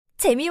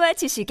재미와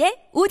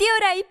지식의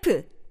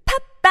오디오라이프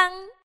팝빵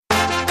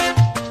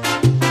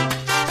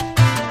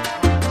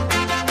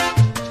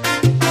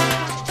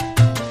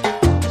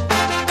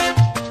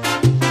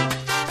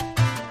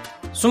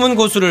숨은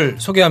고수를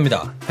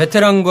소개합니다.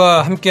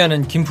 베테랑과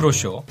함께하는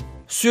김프로쇼.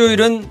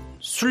 수요일은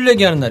술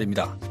얘기하는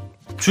날입니다.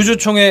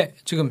 주주총회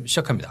지금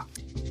시작합니다.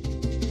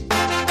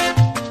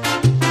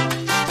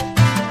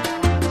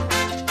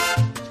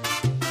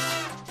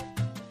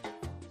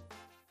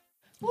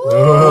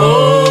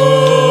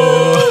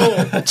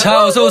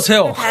 자,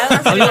 어서오세요.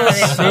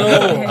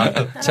 안녕하세요.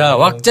 자,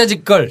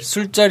 왁자지껄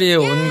술자리에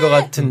온 것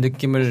같은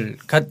느낌을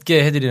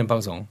갖게 해드리는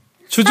방송.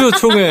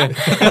 주주총회.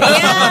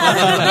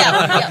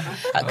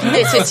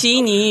 근데 제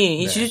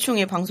지인이 이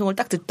주주총회 방송을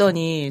딱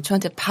듣더니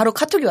저한테 바로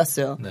카톡이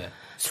왔어요. 네.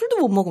 술도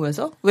못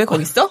먹으면서 왜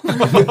거기 있어?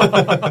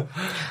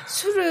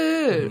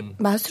 술을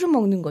맛으로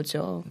먹는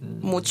거죠.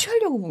 뭐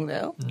취하려고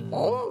먹나요?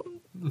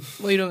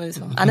 뭐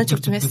이러면서 아는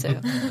척 좀 했어요.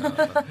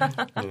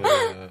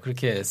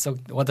 그렇게 썩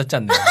와닿지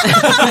않네요.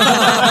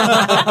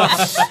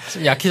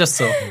 좀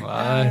약해졌어.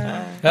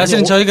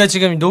 사실은 저희가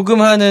지금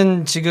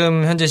녹음하는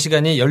지금 현재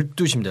시간이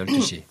 12시입니다.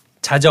 12시.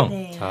 자정.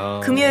 네.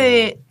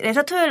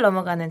 금요일에서 토요일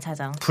넘어가는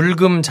자정.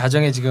 불금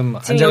자정에 지금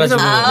앉아가지고.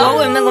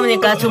 뭐하고 있는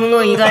겁니까? 종로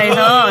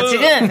 2가에서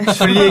지금.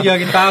 술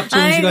얘기하기 딱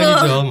좋은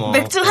시간이죠. 뭐.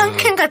 맥주 한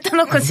캔 갖다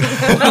놓고 지금.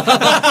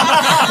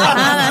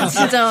 나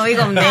진짜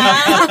어이가 없네.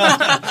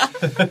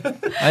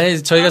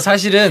 아니, 저희가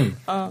사실은,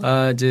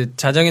 이제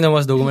자정이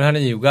넘어서 녹음을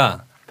하는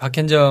이유가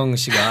박현정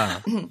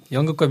씨가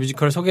연극과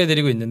뮤지컬을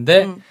소개해드리고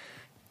있는데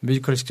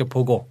뮤지컬을 직접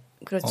보고.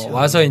 그렇죠.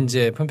 와서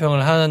이제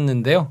편평을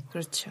하는데요.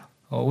 그렇죠.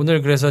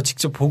 오늘 그래서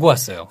직접 보고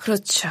왔어요.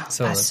 그렇죠.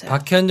 그래서 봤어요.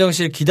 박현정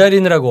씨를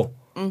기다리느라고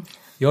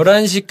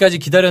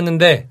 11시까지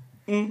기다렸는데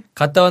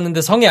갔다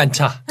왔는데 성이 안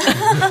차.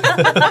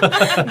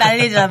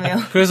 난리자며.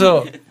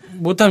 그래서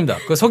못합니다.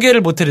 그 소개를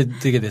못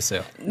해드리게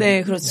됐어요.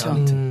 네, 그렇죠.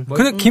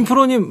 근데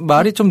김프로님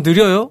말이 좀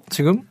느려요,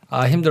 지금?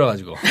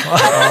 힘들어가지고.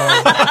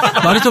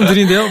 말이 좀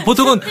느린데요?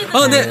 보통은,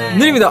 네,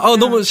 느립니다.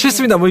 너무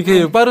싫습니다. 뭐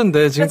이렇게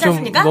빠른데, 지금 좀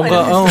않습니까?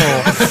 뭔가,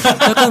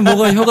 약간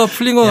뭐가 혀가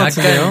풀린 것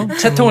같은데요?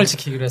 채통을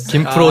지키기로 했어요.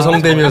 김프로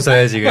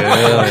성대면서야, 지금.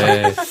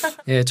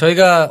 예,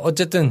 저희가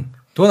어쨌든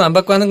돈 안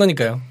받고 하는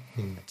거니까요.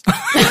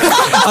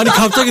 아니,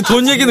 갑자기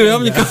돈 얘기는 왜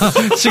합니까?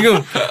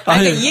 지금.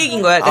 그러니까 이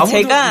얘기인 거야. 그러니까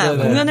제가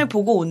네네. 공연을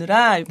보고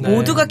오느라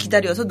모두가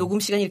기다려서 녹음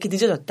시간이 이렇게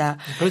늦어졌다.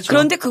 그렇죠.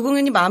 그런데 그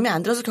공연이 마음에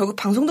안 들어서 결국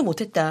방송도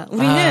못했다.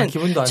 우리는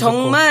기분도 안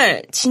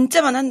정말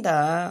진짜만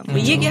한다. 뭐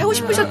이 얘기 하고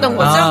싶으셨던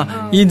거죠?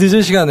 이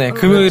늦은 시간에,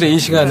 금요일에 이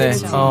시간에.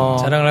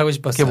 자랑을 하고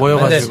싶었어요. 이렇게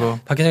모여가지고.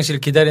 박현정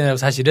씨를 기다리느라고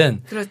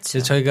사실은.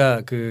 그렇죠.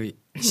 저희가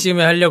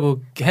CM에 하려고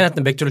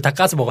해놨던 맥주를 다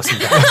까서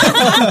먹었습니다.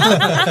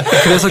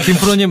 그래서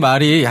김프로님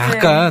말이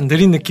약간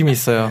느린 느낌이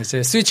있어요.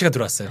 이제 스위치가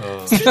들어왔어요.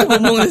 술도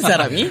못 먹는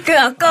사람이?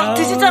 아까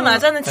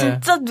드시자마자는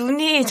진짜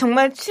눈이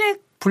정말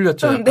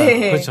풀렸죠. 약간.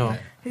 네. 그렇죠.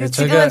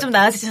 지금은 좀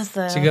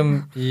나아지셨어요.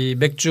 지금 이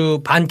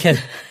맥주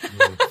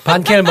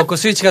반캔을 먹고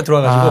스위치가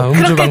들어와가지고.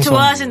 그렇게 방송.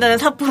 좋아하신다는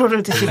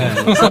삿포로를 드시고.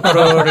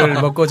 삿포로를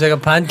먹고 제가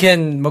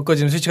반캔 먹고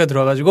지금 스위치가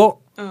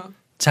들어와가지고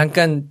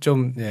잠깐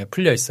좀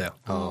풀려 있어요.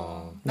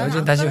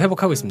 지금 다시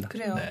회복하고 있습니다.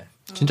 그래요. 네.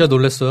 진짜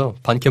놀랐어요.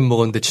 반캔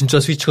먹었는데 진짜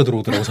스위치가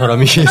들어오더라고,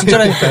 사람이.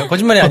 진짜라니까요.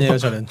 거짓말이 아니에요,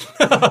 저는.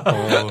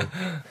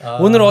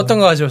 오늘은 어떤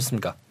거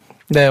가져왔습니까?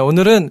 네,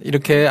 오늘은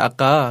이렇게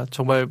아까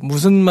정말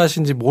무슨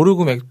맛인지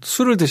모르고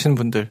술을 드시는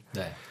분들.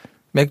 네.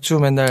 맥주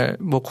맨날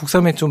뭐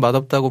국산 맥주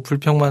맛없다고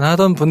불평만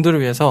하던 분들을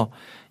위해서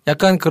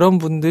약간 그런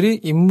분들이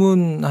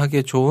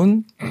입문하기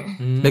좋은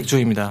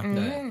맥주입니다.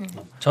 네.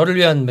 저를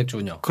위한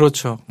맥주군요.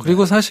 그렇죠.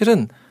 그리고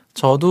사실은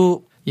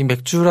저도 이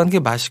맥주라는 게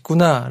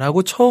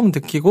맛있구나라고 처음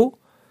느끼고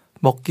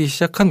먹기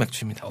시작한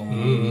맥주입니다.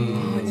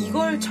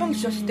 이걸 처음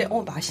드셨을 때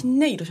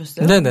맛있네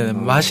이러셨어요? 네네,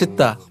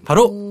 맛있다.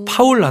 바로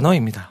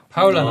파울라너입니다.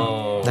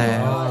 파울라너. 네.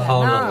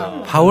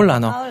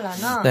 파울라너.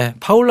 네,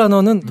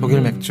 파울라너는 독일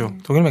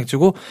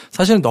맥주고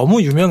사실은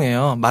너무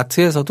유명해요.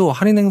 마트에서도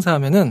할인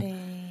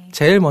행사하면은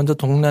제일 먼저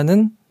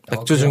동나는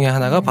맥주 중에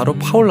하나가 바로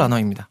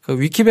파울라너입니다. 그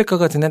위키백과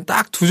같은 데는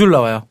딱 두 줄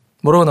나와요.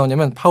 뭐라고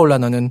나오냐면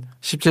파울라너는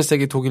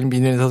 17세기 독일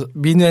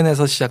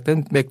미넨에서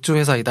시작된 맥주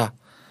회사이다.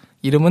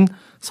 이름은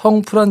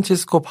성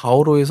프란치스코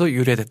바오로에서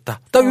유래됐다.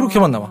 딱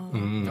이렇게만 나와.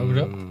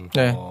 그래요?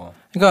 네.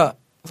 그러니까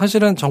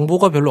사실은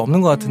정보가 별로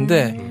없는 것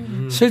같은데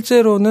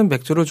실제로는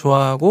맥주를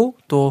좋아하고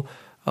또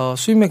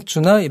수입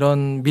맥주나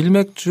이런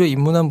밀맥주에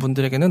입문한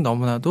분들에게는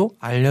너무나도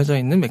알려져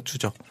있는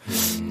맥주죠.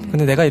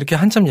 근데 내가 이렇게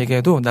한참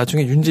얘기해도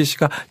나중에 윤지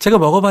씨가 제가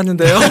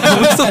먹어봤는데요.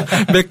 그래서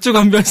맥주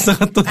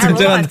감별사가 또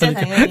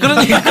등장한다니까.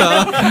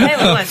 그러니까.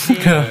 먹어봤지.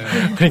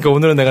 그러니까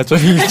오늘은 내가 좀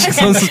일찍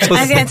선수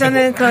쳤어. 그냥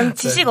저는 그런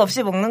지식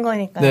없이 먹는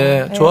거니까.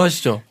 네,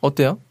 좋아하시죠?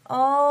 어때요?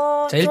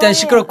 자, 일단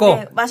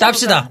시끄럽고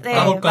짭시다.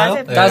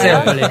 까볼까요? 네,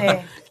 까세요, 빨리.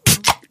 네.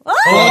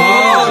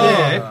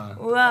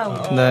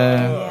 우와.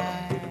 네.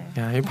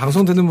 야, 이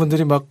방송 듣는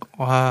분들이 막,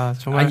 와,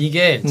 정말.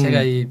 이게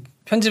제가 이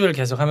편집을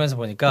계속 하면서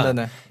보니까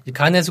네네. 이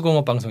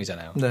간해수공업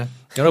방송이잖아요. 네.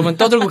 여러분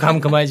떠들고 가면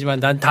그만이지만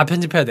난 다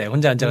편집해야 돼.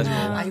 혼자 앉아가지고.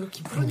 이거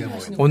김프로님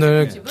하시는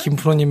오늘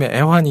김프로님의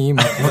애환이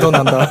막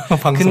묻어난다.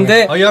 방송에.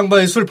 근데 이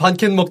양반이 술 반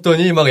캔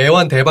먹더니 막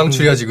애완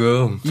대방출이야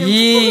지금.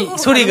 이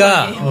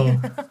소리가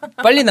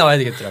빨리 나와야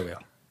되겠더라고요.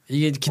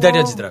 이게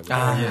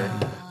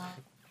기다려지더라고요.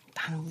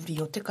 난 우리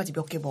여태까지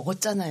몇 개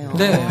먹었잖아요.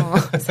 네.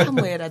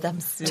 사무엘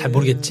아담스. 잘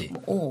모르겠지.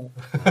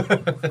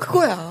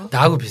 그거야.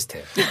 나하고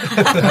비슷해.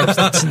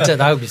 진짜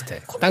나하고 비슷해.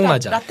 딱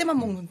맞아. 라떼만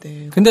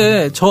먹는데.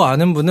 근데 저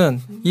아는 분은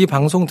이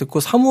방송 듣고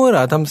사무엘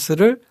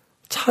아담스를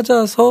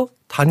찾아서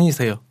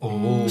다니세요.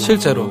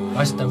 실제로.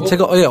 맛있다고?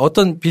 제가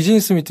어떤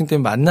비즈니스 미팅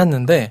때문에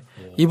만났는데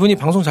이분이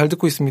방송 잘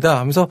듣고 있습니다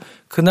하면서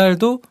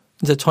그날도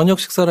이제 저녁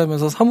식사를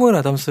하면서 사무엘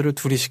아담스를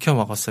둘이 시켜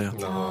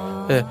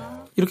먹었어요. 네.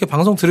 이렇게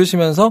방송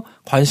들으시면서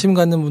관심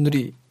갖는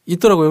분들이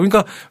있더라고요.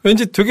 그러니까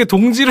왠지 되게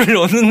동지를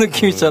얻는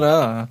느낌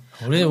있잖아.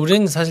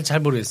 우리는 사실 잘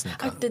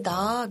모르겠으니까. 근데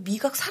나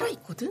미각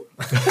살아있거든?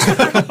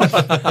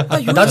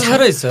 나도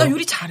살아있어요. 나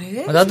요리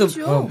잘해. 나도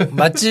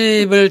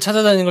맛집을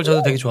찾아다니는 걸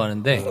저도 되게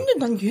좋아하는데. 근데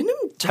난 얘는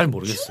잘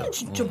모르겠어요.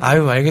 진짜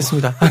아유,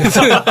 알겠습니다.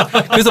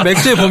 그래서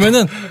맥주에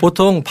보면은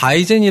보통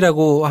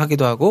바이젠이라고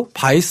하기도 하고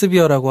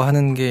바이스비어라고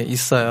하는 게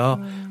있어요.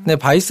 근데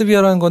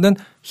바이스비어라는 거는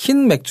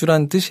흰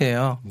맥주라는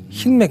뜻이에요.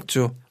 흰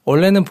맥주.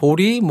 원래는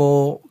보리,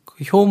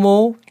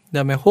 효모,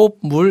 그다음에 홉,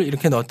 물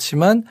이렇게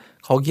넣지만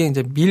거기에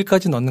이제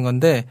밀까지 넣는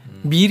건데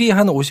밀이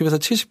한 50에서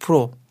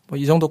 70%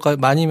 이 정도까지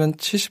많이면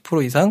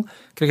 70% 이상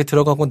그렇게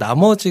들어가고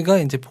나머지가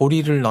이제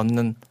보리를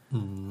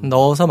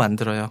넣어서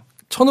만들어요.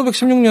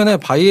 1516년에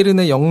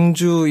바이에른의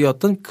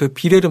영주였던 그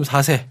비레름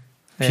 4세.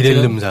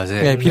 비렐름 4세.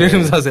 네,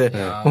 비렐름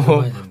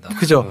 4세.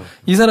 그죠.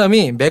 이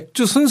사람이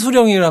맥주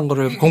순수령이라는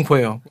거를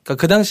공포해요. 그러니까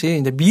그 당시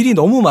이제 밀이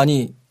너무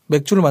많이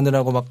맥주를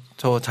만들라고 막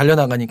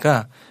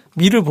잘려나가니까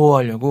밀을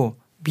보호하려고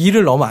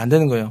밀을 넣으면 안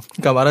되는 거예요.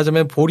 그러니까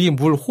말하자면 보리,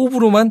 물,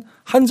 호불호만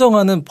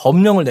한정하는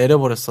법령을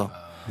내려버렸어.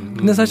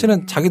 근데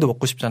사실은 자기도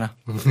먹고 싶잖아.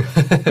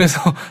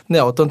 그래서 네,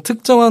 어떤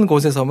특정한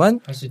곳에서만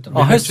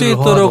할 수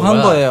있도록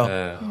한 거예요.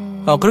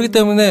 그렇기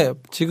때문에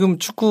지금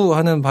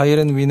축구하는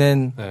바이에른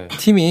뮌헨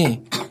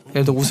팀이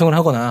예를 들어 우승을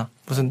하거나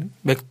무슨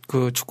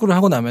축구를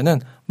하고 나면은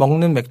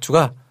먹는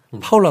맥주가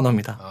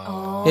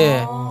파울라너입니다.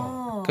 예.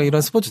 그러니까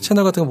이런 스포츠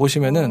채널 같은 거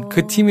보시면은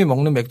그 팀이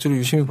먹는 맥주를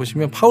유심히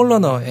보시면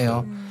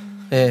파울라너예요.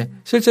 예.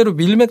 실제로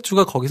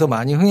밀맥주가 거기서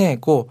많이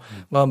흥행했고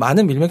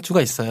많은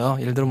밀맥주가 있어요.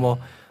 예를 들어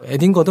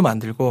에딩거도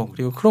만들고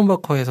그리고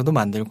크롬바커에서도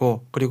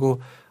만들고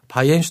그리고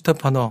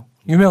바이엔슈테파너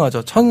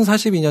유명하죠.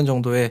 1042년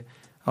정도에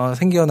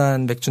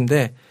생겨난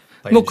맥주인데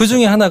그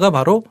중에 하나가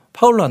바로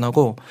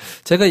파울라너고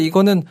제가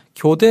이거는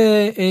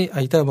교대에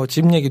이따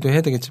집 얘기도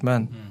해야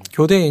되겠지만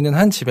교대에 있는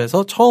한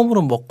집에서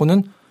처음으로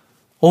먹고는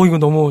이거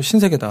너무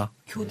신세계다.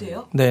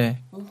 교대요? 네.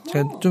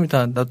 제가 좀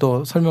이따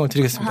또 설명을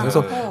드리겠습니다.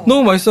 그래서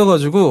너무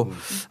맛있어가지고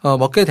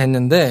먹게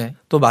됐는데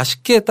또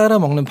맛있게 따라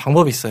먹는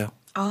방법이 있어요.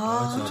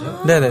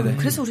 진짜요? 네네네.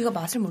 그래서 우리가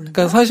맛을 모른다.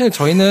 그러니까 사실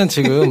저희는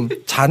지금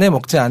잔에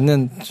먹지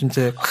않는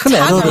진짜 큰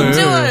에러를. 잔이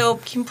언제 와요,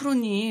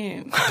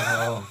 김프로님.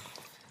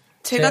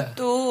 제가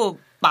또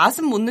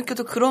맛은 못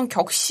느껴도 그런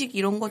격식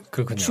이런 거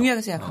그렇군요.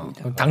 중요하게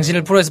생각합니다.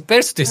 당신을 프로에서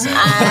뺄 수도 있어요.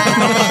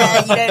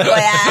 이럴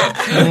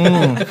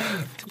거야.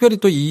 특별히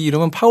또 이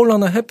이름은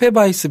파울라너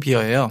헤페바이스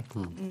비어예요.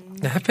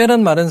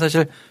 헤페란 말은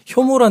사실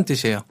효모란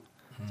뜻이에요.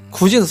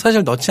 굳이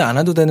사실 넣지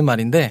않아도 되는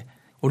말인데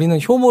우리는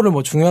효모를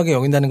중요하게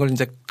여긴다는 걸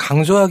이제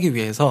강조하기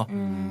위해서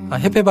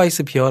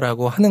헤페바이스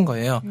비어라고 하는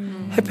거예요.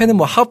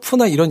 헤페는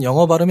하프나 이런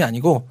영어 발음이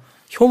아니고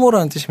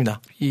효모라는 뜻입니다.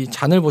 이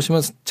잔을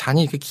보시면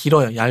잔이 이렇게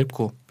길어요.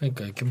 얇고.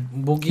 그러니까 이렇게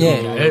목이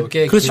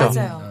얇게. 그렇죠.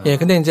 맞아요. 예,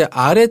 근데 이제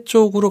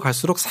아래쪽으로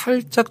갈수록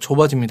살짝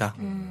좁아집니다.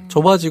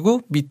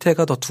 좁아지고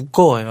밑에가 더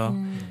두꺼워요.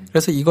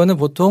 그래서 이거는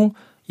보통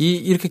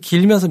이렇게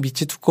길면서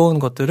밑이 두꺼운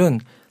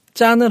것들은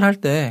짠을 할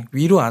때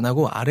위로 안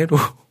하고 아래로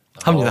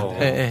합니다.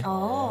 예, 예.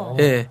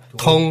 예.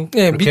 통.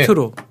 예,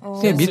 밑으로.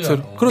 예,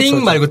 밑으로. 그렇죠.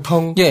 띵 말고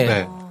통. 예.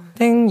 네.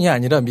 땡이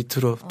아니라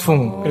밑으로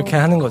퉁 이렇게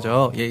하는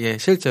거죠. 예, 예,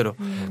 실제로.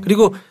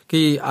 그리고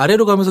이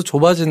아래로 가면서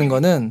좁아지는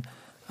거는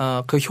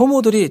그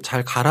효모들이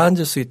잘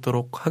가라앉을 수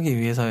있도록 하기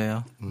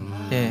위해서예요.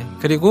 예.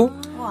 그리고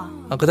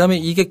그다음에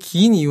이게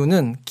긴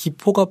이유는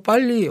기포가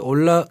빨리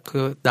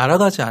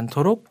날아가지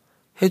않도록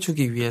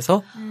해주기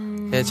위해서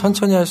예,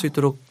 천천히 할 수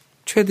있도록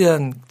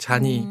최대한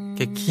잔이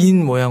이렇게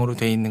긴 모양으로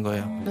돼 있는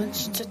거예요. 난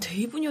진짜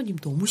데이브녀님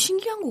너무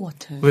신기한 것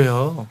같아.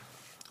 왜요?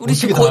 우리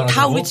지금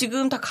우리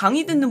지금 다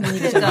강의 듣는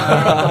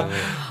분위기잖아.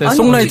 네,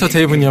 송라이터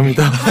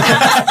데이브녀입니다.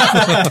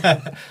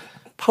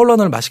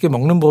 파울라너를 맛있게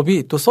먹는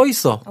법이 또 써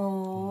있어.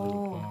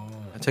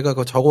 제가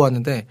그거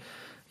적어왔는데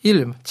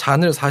 1.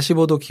 잔을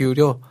 45도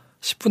기울여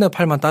 10분의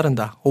 8만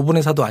따른다.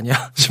 5분의 4도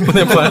아니야.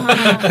 10분의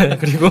 8.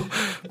 그리고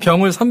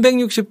병을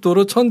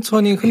 360도로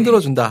천천히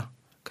흔들어준다.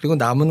 그리고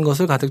남은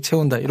것을 가득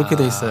채운다. 이렇게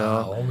돼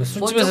있어요.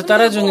 술집에서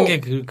따라주는 게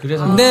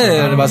그래서.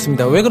 네,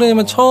 맞습니다. 왜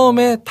그러냐면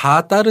처음에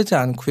다 따르지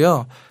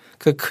않고요.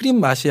 그 크림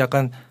맛이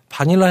약간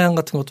바닐라 향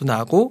같은 것도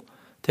나고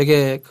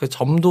되게 그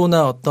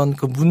점도나 어떤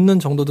그 묻는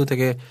정도도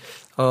되게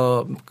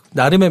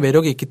나름의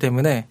매력이 있기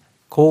때문에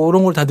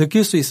그런 걸 다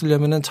느낄 수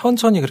있으려면은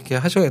천천히 그렇게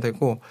하셔야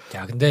되고.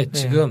 야, 근데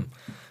지금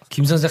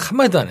김 선생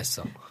한마디도 안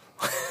했어.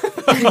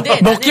 근데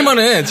먹기만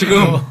해,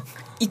 지금.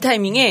 이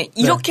타이밍에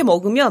이렇게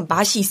먹으면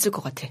맛이 있을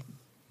것 같아.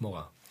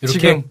 뭐가? 이렇게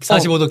지금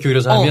 45도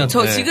기울여서 하면.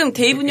 저 지금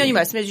데이브 년이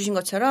말씀해 주신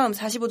것처럼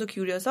 45도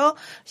기울여서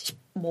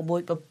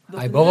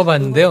아니,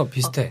 먹어봤는데요.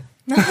 비슷해.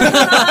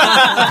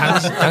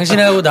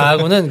 당신하고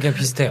나하고는 그냥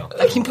비슷해요.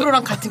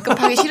 김프로랑 같은 급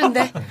하기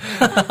싫은데.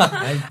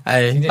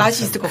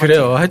 맛이 있을 것 같아요.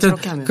 그래요. 하여튼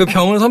그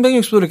병을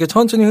 360도 이렇게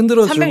천천히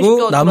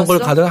흔들어주고 남은 걸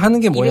가능하는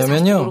게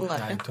뭐냐면요.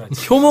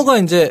 효모가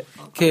이제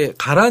이렇게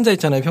가라앉아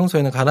있잖아요.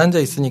 평소에는 가라앉아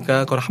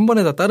있으니까 그걸 한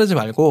번에 다 따르지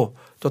말고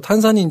또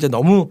탄산이 이제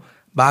너무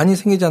많이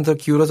생기지 않도록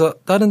기울여서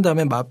따른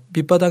다음에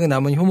밑바닥에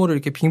남은 효모를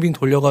이렇게 빙빙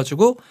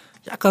돌려가지고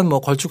약간 뭐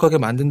걸쭉하게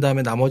만든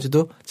다음에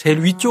나머지도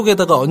제일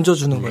위쪽에다가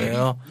얹어주는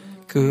거예요.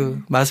 그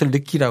맛을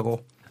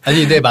느끼라고.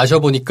 아니, 네,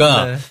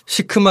 마셔보니까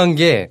시큼한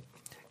게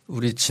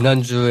우리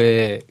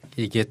지난주에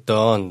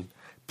얘기했던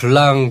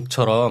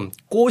블랑처럼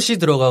꽃이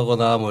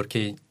들어가거나 뭐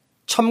이렇게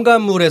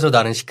첨가물에서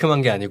나는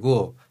시큼한 게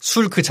아니고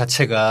술 그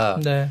자체가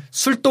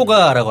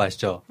술도가라고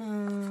아시죠?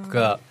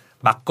 그러니까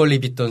막걸리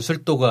빚던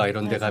술도가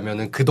이런 데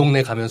가면은 그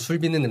동네 가면 술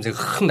빚는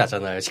냄새가 확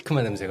나잖아요.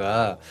 시큼한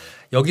냄새가.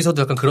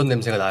 여기서도 약간 그런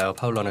냄새가 나요.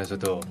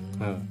 파울라너에서도.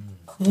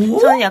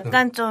 저는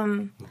약간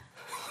좀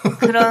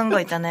그런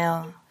거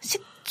있잖아요.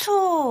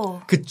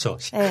 식초. 그쵸.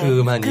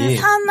 시큼하니. 그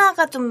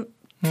산화가 좀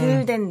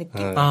덜 된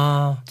느낌?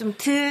 좀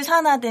덜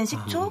산화된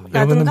식초?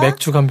 여러분은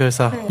맥주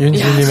감별사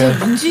윤지님의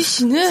윤지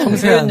씨는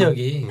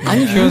성세연력이.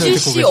 아니 윤지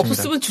씨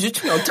없었으면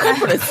주주총회 어떡할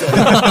뻔했어.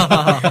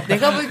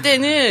 내가 볼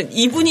때는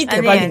이분이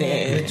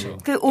대박이네. 그렇죠.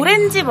 그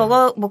오렌지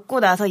먹고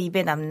나서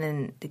입에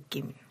남는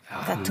느낌.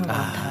 같은 거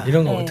같아요.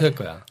 이런 거 어떻게 할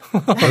거야?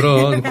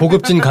 그런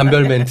고급진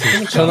감별 멘트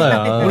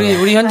좋잖아요.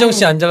 우리 현정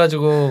씨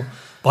앉아가지고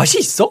맛이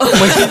있어? 뭐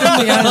이런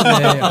얘기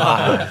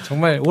하는데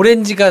정말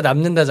오렌지가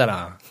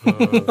남는다잖아.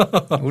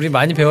 우리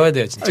많이 배워야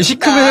돼요, 진짜.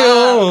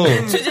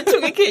 시큼해요.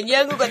 주주총회 괜히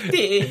한 것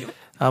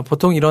같아.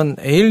 보통 이런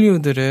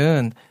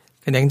에일류들은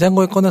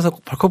냉장고에 꺼내서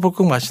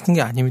벌컥벌컥 마시는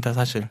게 아닙니다,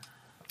 사실.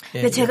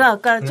 근데 제가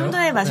아까 좀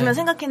전에 마시면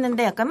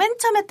생각했는데 약간 맨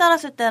처음에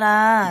따랐을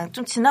때랑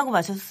좀 지나고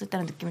마셨을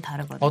때랑 느낌이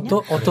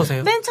다르거든요.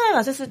 어떠세요? 맨 처음에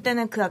마셨을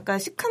때는 그 아까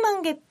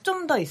시큼한 게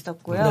좀 더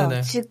있었고요.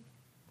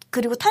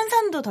 그리고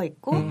탄산도 더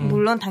있고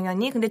물론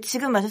당연히 근데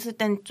지금 마셨을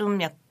땐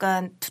좀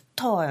약간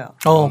두터워요.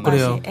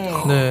 그래요.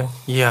 네.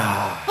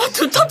 이야.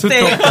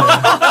 두텁대. 약간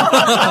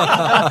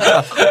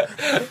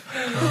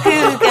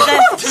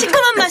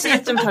시큼한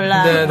맛이 좀 덜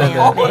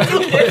나요.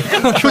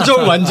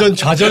 표정 완전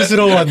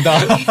좌절스러워한다.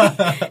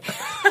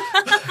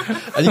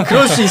 아니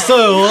그럴 수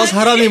있어요.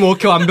 사람이 뭐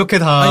이렇게 완벽해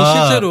다. 아니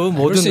실제로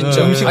모든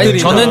음식들이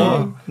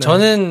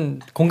저는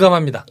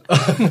공감합니다.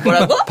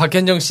 뭐라고?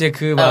 박현정 씨의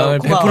그 마음을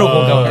 100%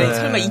 공감합니다.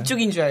 설마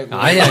이쪽인 줄 알고.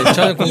 아니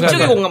저는 공감.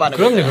 이쪽에 공감하는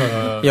거예요.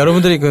 그럼요.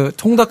 여러분들이 그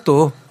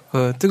통닭도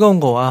그 뜨거운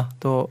거와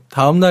또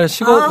다음날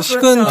식은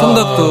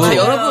통닭도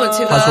여러분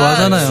제가 다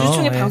좋아하잖아요.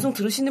 주주총회 방송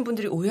들으시는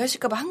분들이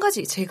오해하실까봐 한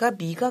가지 제가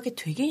미각에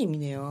되게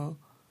예민해요.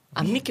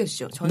 안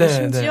믿겨지죠? 저는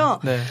심지어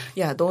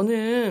야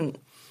너는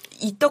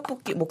이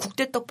떡볶이 뭐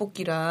국대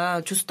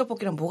떡볶이랑 조스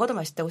떡볶이랑 뭐가 더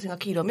맛있다고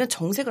생각해 이러면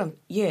정색을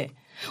하면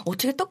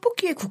어떻게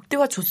떡볶이에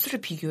국대와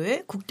조스를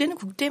비교해? 국대는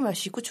국대의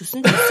맛이 있고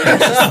조스는 조스의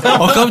맛이 있어.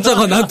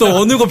 깜짝아. 난 또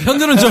어느 거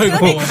편드는 줄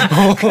알고.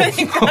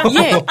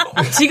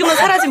 그러니까 지금은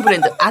사라진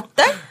브랜드.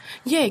 아따?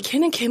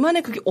 걔는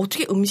걔만의 그게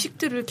어떻게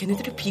음식들을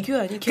걔네들이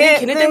비교하니?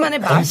 걔네들만의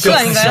맛이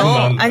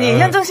아닌가요? 아니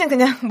현정 씨는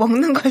그냥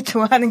먹는 걸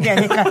좋아하는 게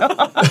아닐까요?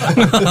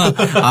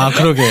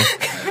 그러게.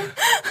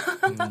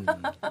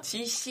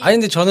 아니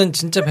근데 저는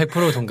진짜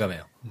 100%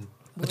 동감해요.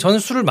 저는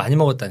술을 많이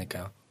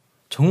먹었다니까요.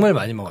 정말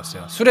많이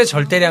먹었어요. 술의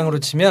절대량으로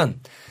치면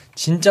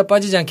진짜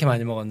빠지지 않게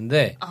많이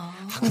먹었는데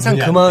항상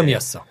그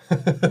마음이었어.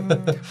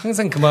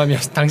 항상 그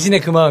마음이었어. 당신의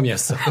그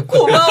마음이었어.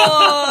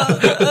 고마워.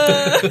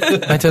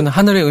 하여튼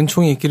하늘의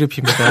은총이 있기를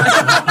빕니다.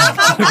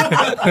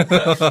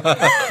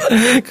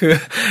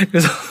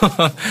 그래서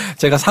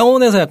제가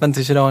상온에서 약간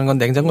드시라고 하는 건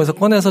냉장고에서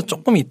꺼내서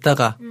조금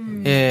있다가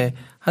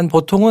한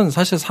보통은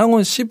사실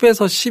상온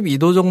 10에서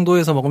 12도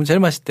정도에서 먹으면 제일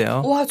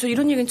맛있대요. 와, 저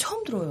이런 얘기는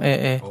처음 들어요.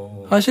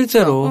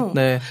 실제로.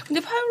 네. 근데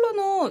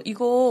파울라너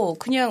이거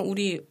그냥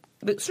우리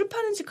술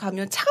파는 집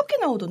가면 차갑게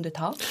나오던데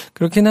다?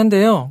 그렇긴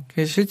한데요.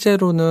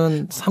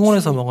 실제로는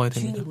상온에서 먹어야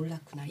됩니다. 주인이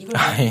몰랐구나. 이거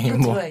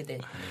들어야 돼.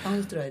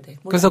 방에서 들어야 돼.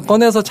 그래서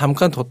꺼내서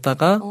잠깐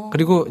뒀다가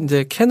그리고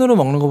이제 캔으로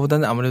먹는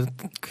것보다는 아무래도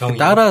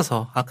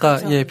따라서 아까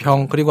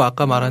병 그리고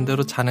아까 말한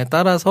대로 잔에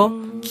따라서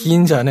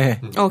긴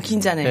잔에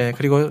긴 잔에. 네,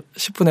 그리고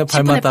 10분의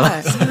 8만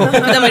따라서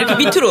그다음에 이렇게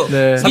밑으로.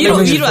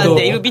 위로 안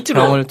돼. 이거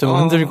밑으로. 병을 좀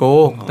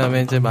흔들고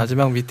그다음에 이제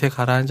마지막 밑에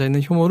가라앉아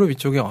있는 효모를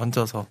위쪽에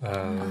얹어서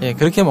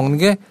그렇게 먹는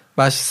게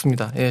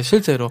맛있습니다.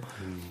 실제로.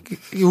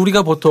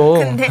 우리가 보통.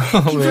 근데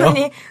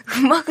이분이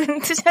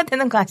음악은 트셔야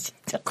되는 거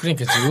아시죠?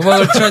 그러니까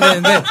음악을 틀어야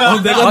되는데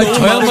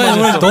저 양반이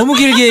오늘 너무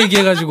길게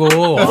얘기해가지고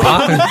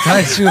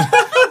나 지금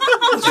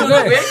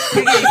중간에 왜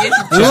그게 얘기해?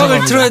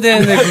 음악을 틀어야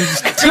되는데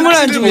틈을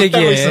안 주고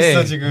얘기해.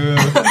 있었어, 지금.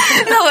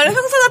 나 원래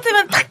평소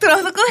같으면 탁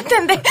들어서 끊을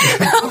텐데.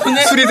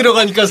 술이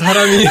들어가니까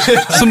사람이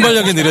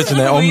순발력이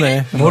느려지네.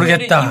 없네.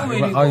 모르겠다.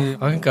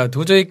 그러니까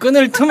도저히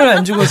끊을 틈을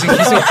안 주고 지금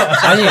계속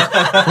아니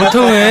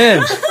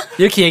보통은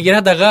이렇게 얘기를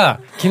하다가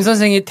김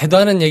선생이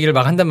대도하는 얘기를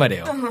막 한단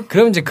말이에요.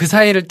 그러면 이제 그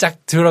사이를 쫙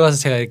들어가서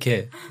제가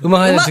이렇게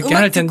음악 하나 듣게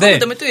할 텐데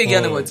그다음에 또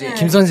얘기하는 거지.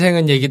 김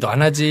선생은 얘기도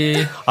안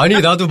하지. 아니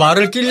나도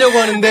말을 끼려고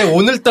하는데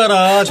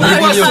오늘따라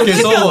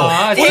정근이형께서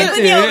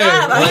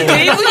오늘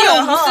데이브니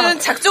형 무슨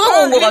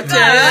작정하고 온 것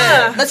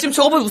같아. 나 지금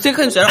저거 보면 무슨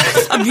생각하는 줄 알아?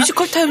 아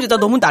뮤지컬 타임즈 나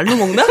너무 날로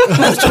먹나?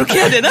 나도 저렇게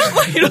해야 되나?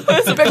 막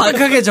이러면서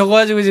빽빽하게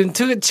적어가지고 지금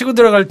치고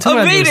들어갈 틈을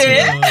안 왜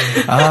이래?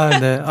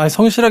 네.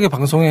 성실하게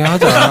방송해야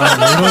하자.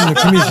 이런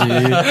느낌이지.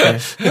 네.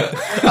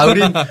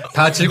 우린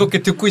다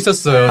즐겁게 듣고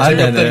있었어요.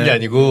 재미없다는 게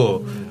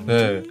아니고.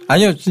 네.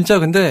 아니요, 진짜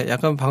근데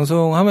약간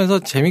방송하면서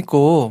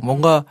재밌고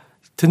뭔가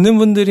듣는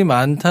분들이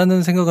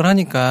많다는 생각을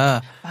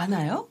하니까.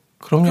 많아요?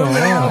 그럼요.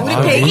 우리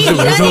되게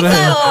이러니까요.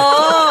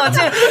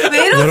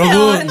 왜 이러세요,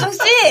 여러분. 현정 씨?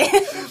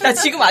 나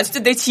지금 아직도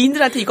내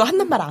지인들한테 이거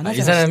한단 말 안 하잖아.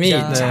 이 사람이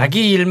진짜.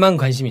 자기 일만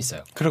관심이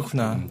있어요.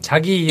 그렇구나.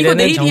 자기 이거 일에는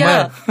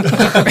내일이야.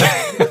 정말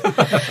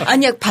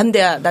아니야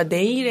반대야. 나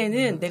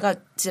내일에는 내가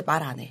진짜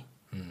말 안 해.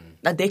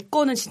 나 내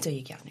거는 진짜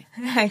얘기 안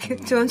해.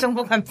 좋은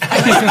정보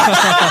감사합니다.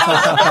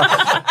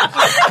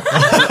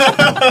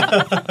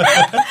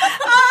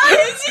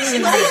 혜진 씨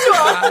너무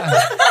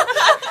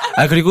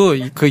좋아. 그리고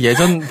그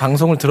예전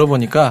방송을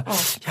들어보니까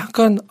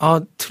약간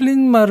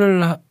틀린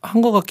말을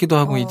한 것 같기도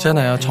하고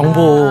있잖아요.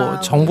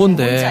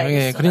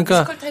 정보인데.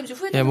 그러니까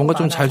뭔가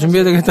좀 잘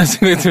준비해야 되겠다는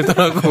생각이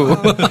들더라고.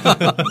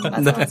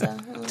 맞아.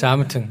 자,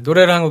 아무튼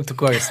노래를 한 곡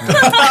듣고 가겠습니다.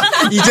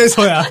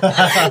 이제서야.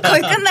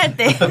 거의 끝날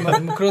때.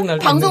 뭐 그런 날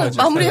방송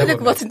마무리해야 될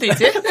것 같은데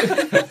이제.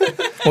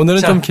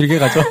 오늘은 좀 길게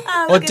가죠.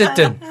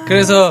 어쨌든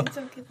그래서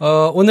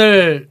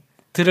오늘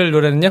들을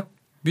노래는요.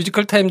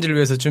 뮤지컬 타임즈를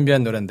위해서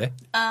준비한 노래인데.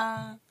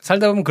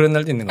 살다 보면 그런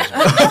날도 있는 거죠.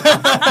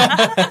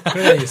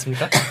 그런 날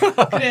있습니까?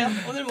 그래요.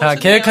 오늘 다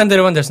계획한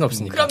대로만 될 수는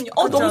없으니까.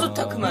 그럼요. 너무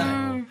좋다 그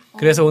말.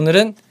 그래서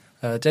오늘은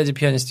재즈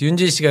피아니스트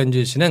윤지 씨가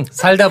연주해 주시는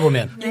살다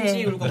보면.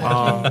 윤지 울고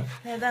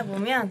살다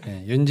보면.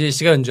 네, 윤지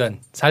씨가 연주한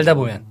살다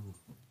보면.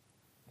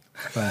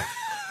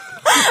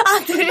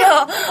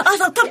 느려.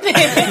 답답해.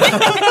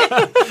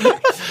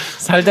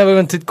 살다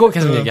보면 듣고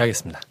계속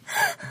얘기하겠습니다.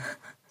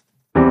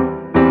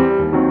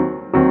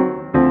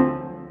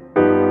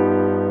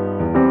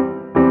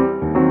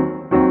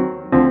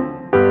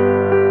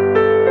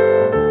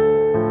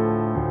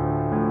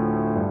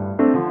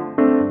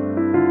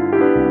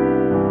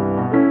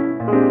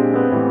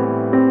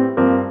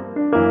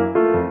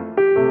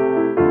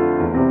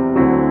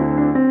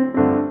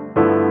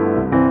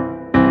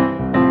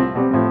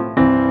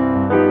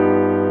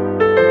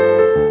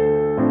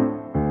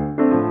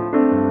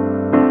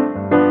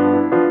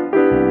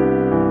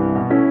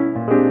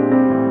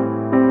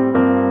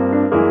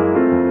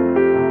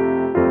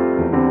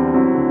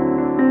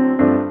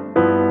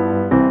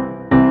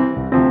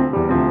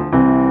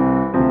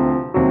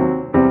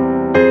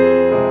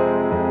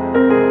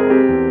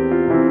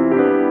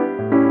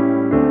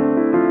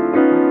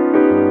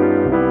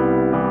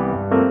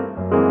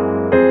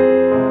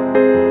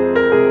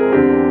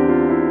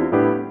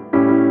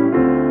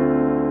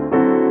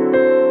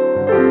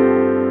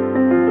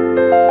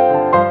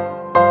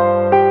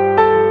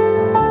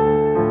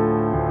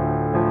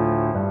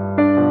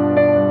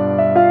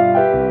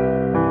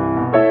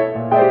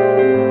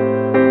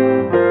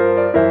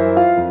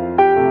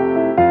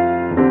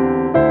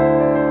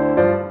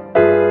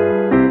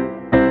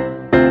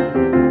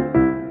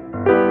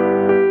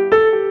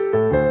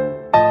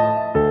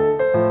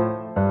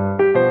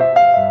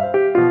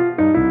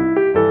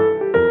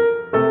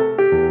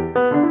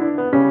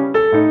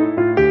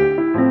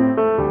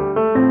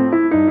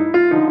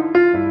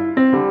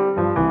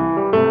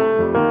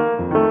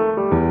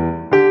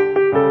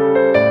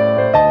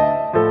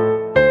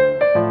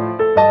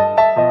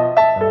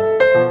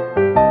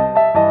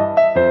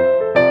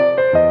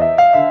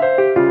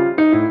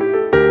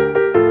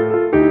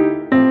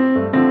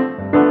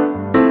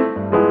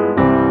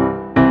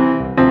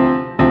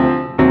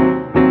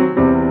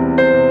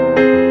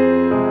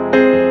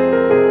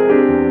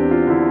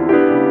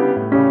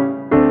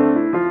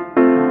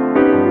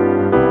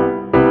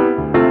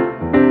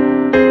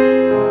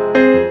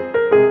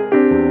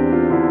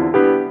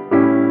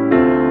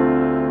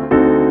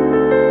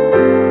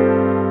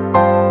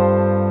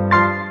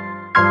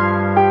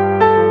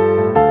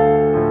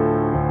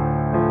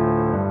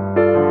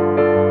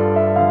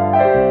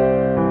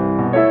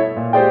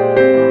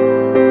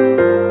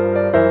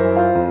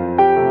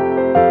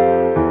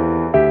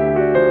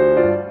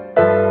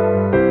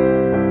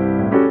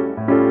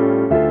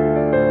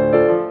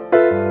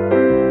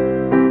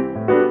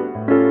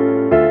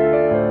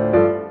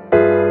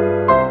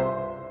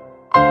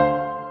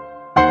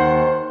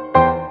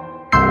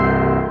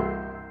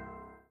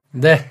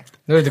 네,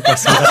 노래 듣고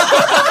왔습니다.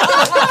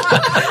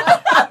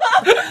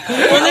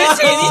 오늘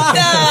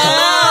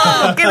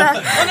재밌다. 웃기다.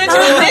 오늘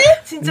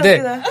좋은데? 진짜 네.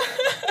 웃기다.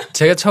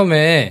 제가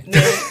처음에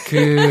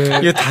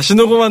이거 다시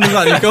녹음하는 거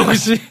아닐까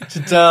혹시?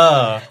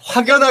 진짜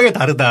확연하게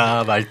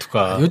다르다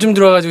말투가. 요즘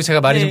들어와가지고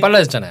제가 말이 좀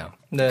빨라졌잖아요.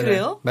 네.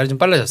 그래요? 말이 좀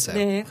빨라졌어요.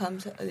 네,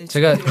 감사. 네,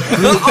 제가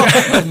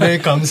네,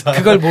 감사.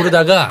 그걸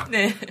모르다가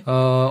네.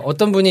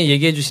 어떤 분이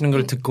얘기해 주시는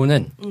걸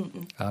듣고는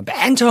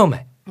맨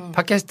처음에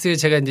팟캐스트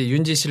제가 이제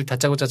윤지 씨를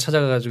다짜고짜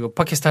찾아가가지고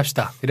팟캐스트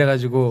합시다.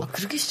 이래가지고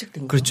그렇게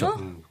시작된 거죠?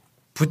 그렇죠.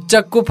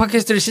 붙잡고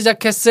팟캐스트를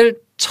시작했을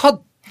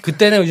첫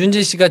그때는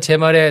윤지 씨가 제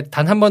말에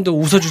단 한 번도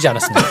웃어주지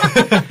않았습니다.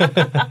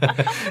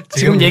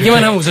 지금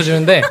얘기만 하면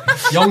웃어주는데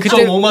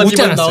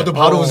 0.5마디만 나와도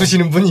바로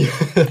웃으시는 분이.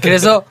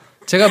 그래서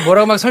제가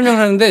뭐라고 막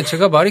설명하는데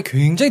제가 말이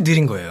굉장히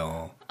느린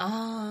거예요.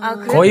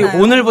 거의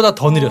오늘보다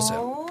더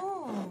느렸어요.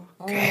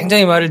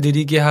 굉장히 말을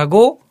느리게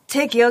하고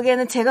제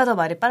기억에는 제가 더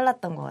말이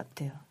빨랐던 것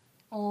같아요.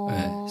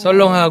 네,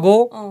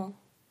 썰렁하고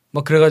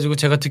막 그래가지고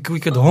제가 듣고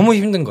있기가 너무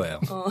힘든 거예요.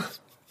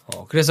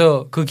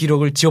 그래서 그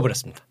기록을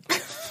지워버렸습니다.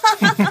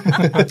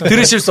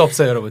 들으실 수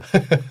없어요, 여러분.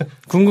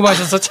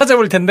 궁금하셔서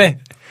찾아볼 텐데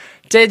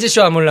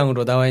재즈쇼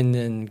아몰랑으로 나와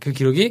있는 그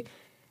기록이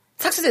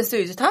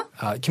삭제됐어요, 이제 다?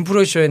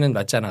 김프로의 쇼에는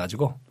맞지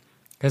않아가지고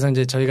그래서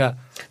이제 저희가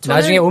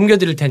나중에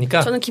옮겨드릴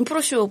테니까. 저는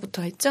김프로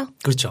쇼부터 했죠.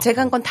 그렇죠.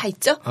 제가 한 건 다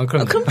있죠.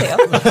 그럼 돼요.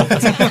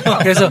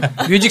 그래서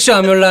뮤직쇼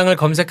아몰랑을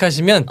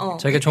검색하시면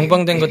저희가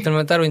종방된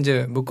것들만 따로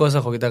이제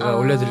묶어서 거기다가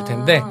올려드릴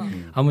텐데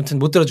아무튼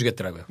못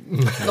들어주겠더라고요.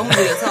 너무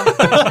느려서.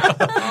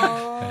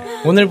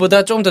 네.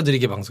 오늘보다 조금 더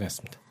느리게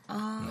방송했습니다. 네.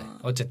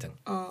 어쨌든.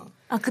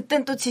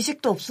 그땐 또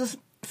지식도 없으셨을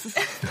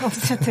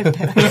때.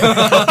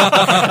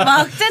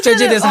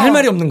 재즈에 대해서 할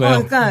말이 없는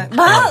거예요. 그러니까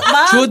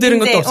막 주워들은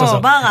것도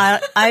없어서.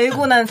 막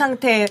알고 난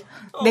상태에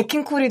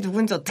네킹콜이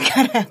누군지 어떻게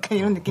알아? 약간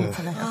이런 느낌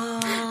있잖아요.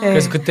 네.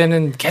 그래서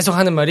그때는 계속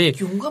하는 말이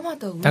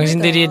용감하다. 의외다.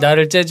 당신들이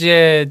나를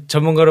재즈의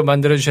전문가로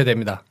만들어 주셔야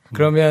됩니다.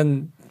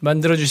 그러면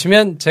만들어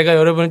주시면 제가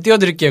여러분을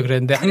띄워드릴게요.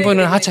 그랬는데 한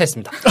번은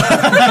하차했습니다.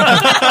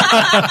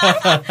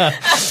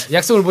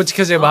 약속을 못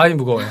지켜서 마음이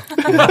무거워요.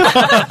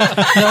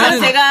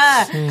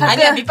 제가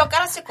아니야 밑밥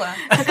깔았을 거야.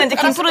 잠깐 이제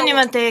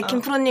김프로님한테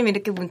김프로님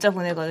이렇게 문자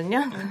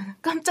보내거든요.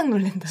 깜짝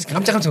놀란다.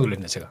 깜짝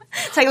놀랐네 제가.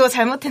 자기가 뭐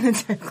잘못했는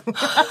줄 알고.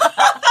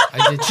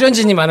 이제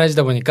출연진이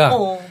많아지다 보니까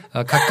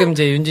가끔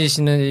이제 윤지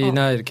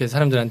씨나 이렇게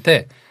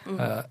사람들한테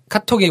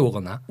카톡이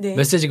오거나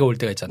메시지가 올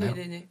때가 있잖아요.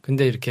 네네네.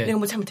 근데 이렇게 내가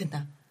뭐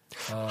잘못했나?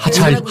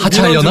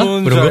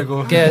 하차하려나? 그런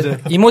거?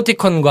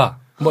 이모티콘과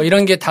뭐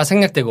이런 게 다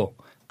생략되고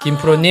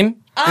김프로님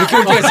이렇게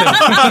올 때가 있어요.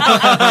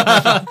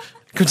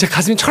 그럼 제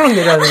가슴이 철렁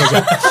내려가는 거죠.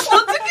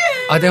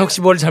 어떡해. 내가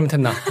혹시 뭘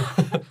잘못했나?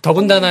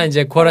 더군다나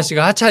이제 구하라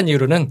씨가 하차한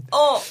이후로는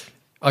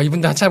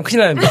이분도 하차하면 큰일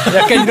나는데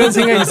약간 이런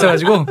생각이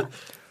있어가지고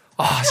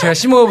제가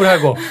심호흡을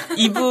하고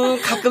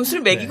이분 가끔 술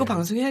먹이고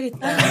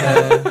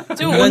방송해야겠다.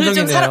 좀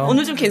인간적이네요.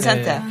 오늘 좀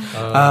괜찮다.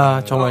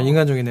 네. 정말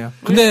인간적이네요.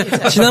 근데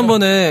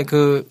지난번에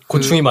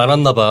고충이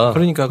많았나 봐.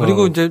 그러니까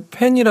그리고 이제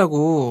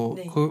팬이라고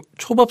그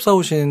초밥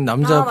사오신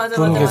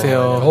남자분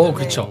계세요.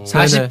 그렇죠.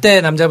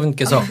 40대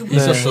남자분께서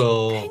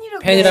있었어.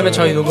 팬이라면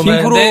저희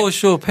녹음하는데 김프로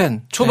쇼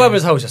팬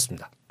초밥을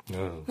사오셨습니다.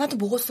 나도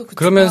먹었어.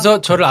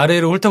 그러면서 저를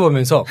아래로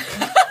훑어보면서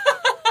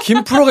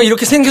김프로가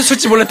이렇게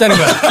생겼을지 몰랐다는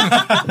거야.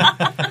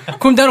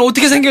 그럼 나는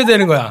어떻게 생겨야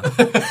되는 거야?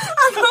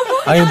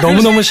 아니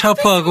너무너무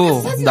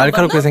샤프하고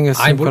날카롭게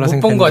생겼을 거라 생각했는데.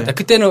 못 본 것 같다.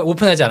 그때는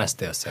오픈하지 않았을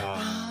때였어요.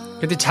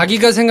 근데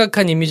자기가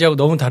생각한 이미지하고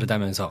너무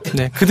다르다면서.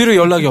 네, 그대로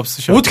연락이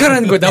없으셔. 어떻게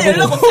하라는 거야,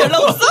 나보고.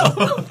 연락 없어?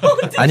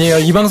 아니에요,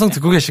 이 방송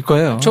듣고 계실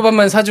거예요.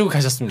 초밥만 사주고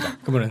가셨습니다,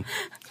 그분은.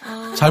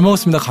 잘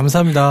먹었습니다.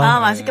 감사합니다.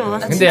 맛있게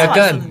먹었습니다. 근데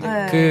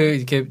약간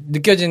이렇게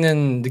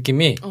느껴지는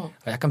느낌이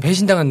약간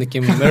배신당한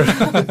느낌을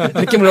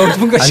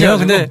얻은 것이 아니요,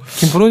 근데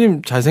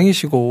김프로님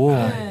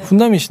잘생기시고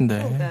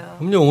훈남이신데.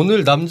 그럼요,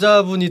 오늘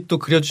남자분이 또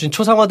그려주신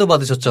초상화도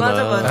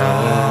받으셨잖아요.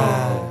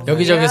 맞아.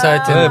 여기저기서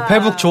하여튼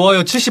페북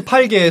좋아요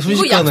 78개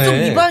순식간에. 약속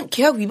위반,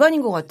 계약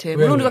위반인 것 같아.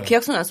 물론 우리가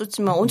계약서는 안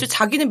썼지만 언제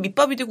자기는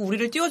밑밥이 되고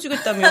우리를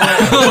띄워주겠다며.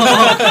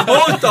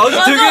 나도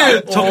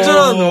되게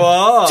적절한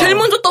와. 제일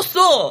먼저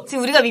떴어.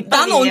 지금 우리가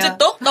밑밥이야. 나는 언제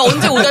떠? 나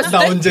언제 오달수 나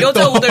돼? 언제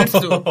여자 떠?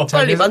 오달수.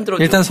 빨리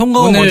만들어줘. 일단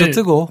송가호 먼저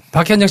뜨고.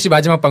 박현정 씨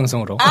마지막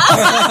방송으로.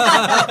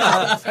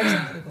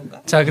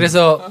 자,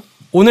 그래서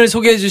오늘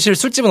소개해 주실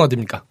술집은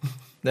어디입니까?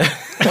 네.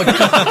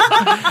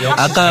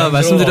 아까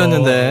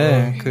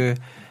말씀드렸는데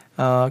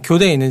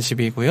교대에 있는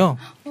집이고요.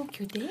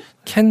 교대?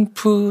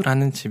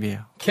 켄프라는 집이에요.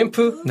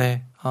 캠프?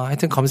 네.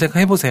 하여튼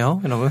검색해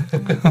보세요, 여러분.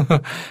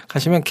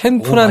 가시면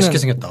켄프라는 맛있게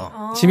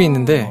생겼다. 집이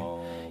있는데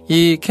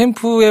이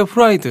캠프의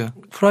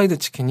프라이드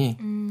치킨이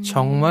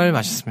정말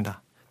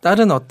맛있습니다.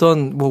 다른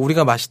어떤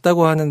우리가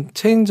맛있다고 하는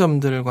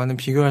체인점들과는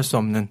비교할 수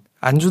없는,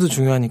 안주도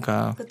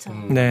중요하니까. 그쵸.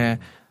 네.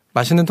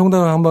 맛있는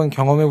통닭을 한번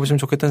경험해 보시면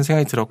좋겠다는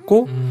생각이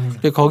들었고,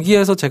 그리고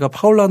거기에서 제가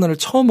파울라너를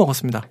처음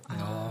먹었습니다.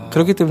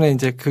 그렇기 때문에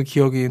이제 그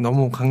기억이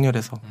너무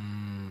강렬해서.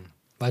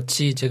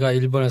 마치 제가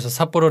일본에서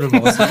삿포로를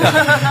먹었을 때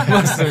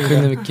그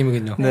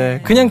느낌이군요.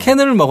 네, 그냥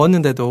캔을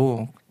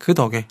먹었는데도 그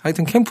덕에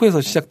하여튼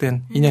캠프에서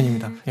시작된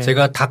인연입니다. 예.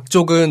 제가 닭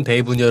쪽은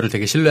데이브니어를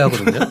되게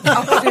신뢰하거든요.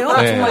 아, 그래요?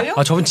 네. 정말요?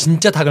 아, 저분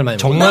진짜 닭을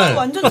많이 먹어요. 정말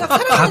완전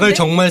닭을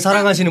정말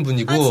사랑하시는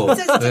분이고.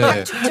 진짜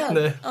네.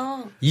 네.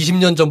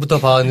 20년 전부터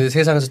봤는데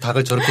세상에서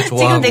닭을 저렇게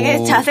좋아하고. 지금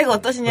되게 자세가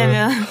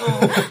어떠시냐면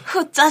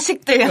후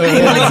자식들 약간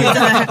이런 거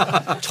있잖아요.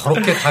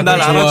 저렇게 닭을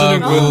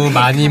좋아하고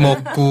많이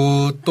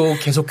먹고 또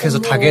계속해서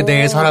닭에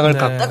대해 사랑을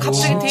갖고. 나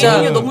갑자기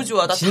데이브니어 너무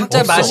좋아. 나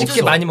진짜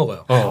맛있게 많이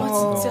먹어요.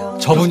 진짜.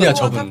 저분이야,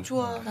 저분.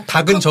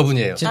 닭은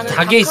저분이에요. 진짜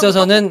닭에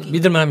있어서는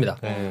믿을만합니다.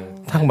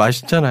 닭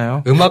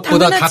맛있잖아요.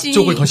 음악보다 당연하지. 닭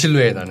쪽을 더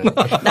신뢰해 나는.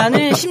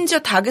 나는 심지어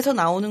닭에서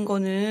나오는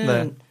거는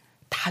네.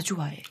 다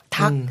좋아해.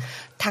 닭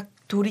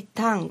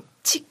도리탕,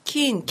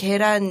 치킨,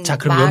 계란. 자,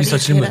 그럼 마리, 여기서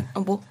질문. 계란,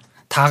 뭐?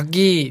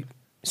 닭이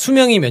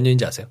수명이 몇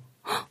년인지 아세요?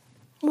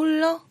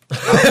 몰라.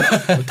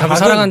 닭을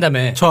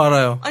사랑한다며. 저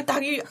알아요. 아니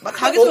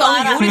닭에서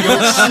나오는 요리가 아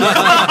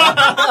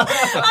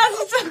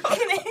진짜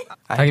웃기네.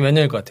 닭이 몇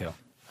년일 것 같아요?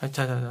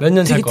 자. 몇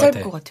년 살 되게 것 짧을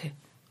같아? 것 같아.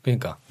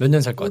 그러니까 몇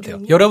년 살 것 같아요?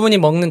 여러분이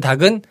먹는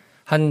닭은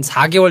한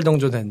 4개월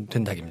정도 된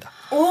닭입니다.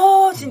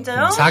 오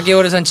진짜요?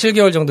 4개월에서 한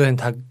 7개월 정도 된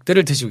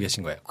닭들을 드시고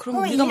계신 거예요. 그럼 어,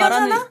 우리가 1년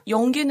말하는 하나?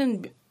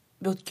 연계는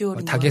몇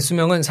개월인가? 닭의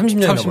수명은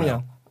 30년이 30년.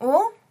 넘어요. 어?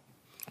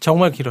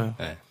 정말 길어요.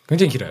 네,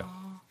 굉장히 길어요.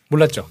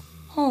 몰랐죠?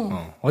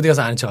 어디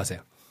가서 아는 척 하세요.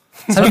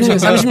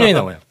 30년이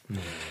넘어요.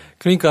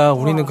 그러니까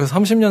우리는 그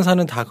 30년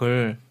사는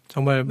닭을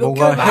정말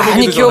뭔가 많이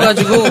해보기도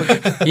키워가지고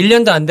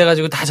 1년도 안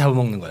돼가지고 다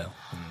잡아먹는 거예요.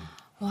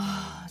 와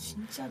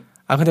진짜.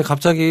 아 근데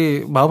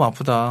갑자기 마음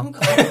아프다.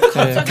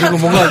 네, 그리고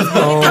뭔가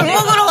닭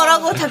먹으러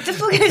가라고 닭집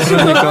소개해주고.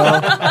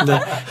 그러니까 네.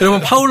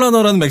 여러분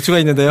파울라너라는 맥주가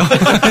있는데요.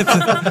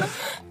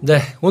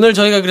 네, 오늘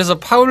저희가 그래서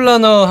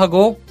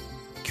파울라너하고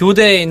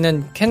교대에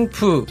있는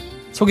캠프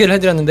소개를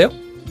해드렸는데요.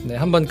 네,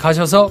 한번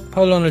가셔서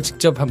파울라너를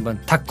직접 한번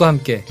닭과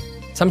함께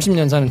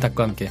 30년 사는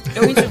닭과 함께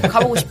여기 좀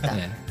가보고 싶다.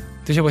 네,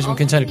 드셔보시면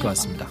괜찮을 것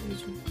같습니다.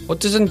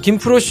 어쨌든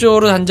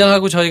김프로쇼로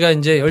단장하고 저희가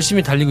이제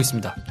열심히 달리고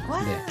있습니다.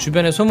 네,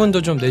 주변에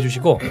소문도 좀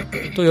내주시고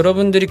또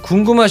여러분들이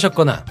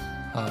궁금하셨거나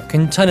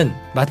괜찮은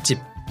맛집,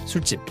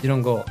 술집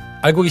이런 거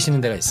알고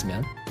계시는 데가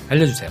있으면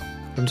알려주세요.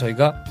 그럼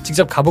저희가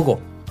직접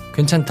가보고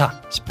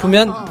괜찮다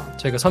싶으면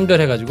저희가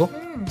선별해가지고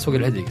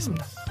소개를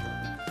해드리겠습니다.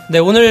 네,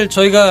 오늘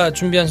저희가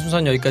준비한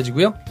순서는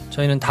여기까지고요.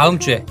 저희는 다음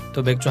주에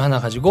또 맥주 하나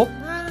가지고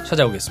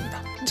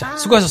찾아오겠습니다. 자,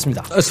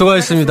 수고하셨습니다.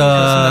 수고하셨습니다.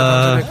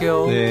 다음 주에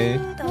뵐게요. 네.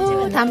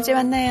 다음 주에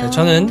만나요. 네,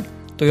 저는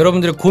또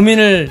여러분들의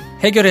고민을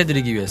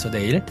해결해드리기 위해서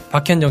내일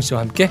박현정 씨와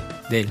함께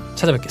내일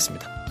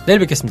찾아뵙겠습니다. 내일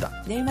뵙겠습니다.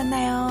 내일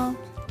만나요.